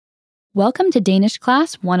Welcome to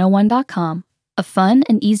DanishClass101.com, a fun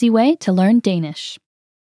and easy way to learn Danish.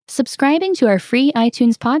 Subscribing to our free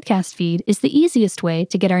iTunes podcast feed is the easiest way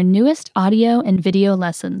to get our newest audio and video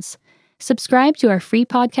lessons. Subscribe to our free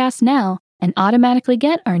podcast now and automatically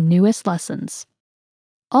get our newest lessons.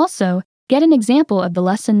 Also, get an example of the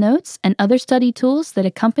lesson notes and other study tools that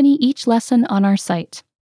accompany each lesson on our site.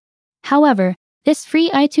 However, this free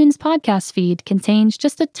iTunes podcast feed contains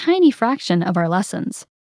just a tiny fraction of our lessons.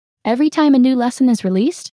 Every time a new lesson is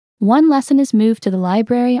released, one lesson is moved to the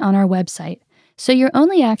library on our website, so you're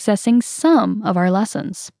only accessing some of our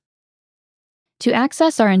lessons. To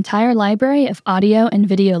access our entire library of audio and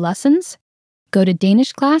video lessons, go to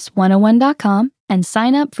DanishClass101.com and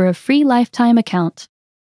sign up for a free lifetime account.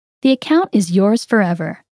 The account is yours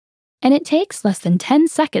forever, and it takes less than 10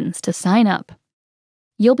 seconds to sign up.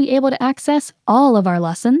 You'll be able to access all of our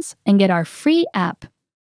lessons and get our free app.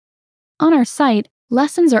 On our site,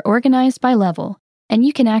 lessons are organized by level, and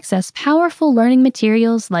you can access powerful learning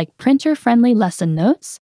materials like printer-friendly lesson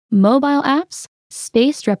notes, mobile apps,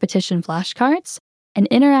 spaced repetition flashcards, an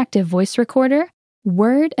interactive voice recorder,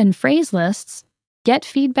 word and phrase lists, get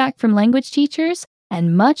feedback from language teachers,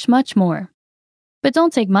 and much, much more. But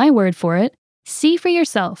don't take my word for it. See for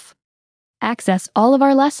yourself. Access all of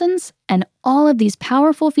our lessons and all of these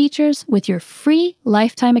powerful features with your free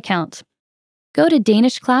lifetime account. Go to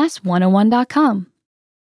DanishClass101.com.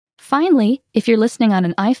 Finally, if you're listening on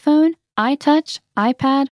an iPhone, iTouch,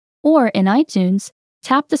 iPad, or in iTunes,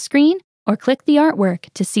 tap the screen or click the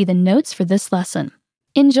artwork to see the notes for this lesson.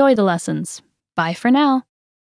 Enjoy the lessons. Bye for now.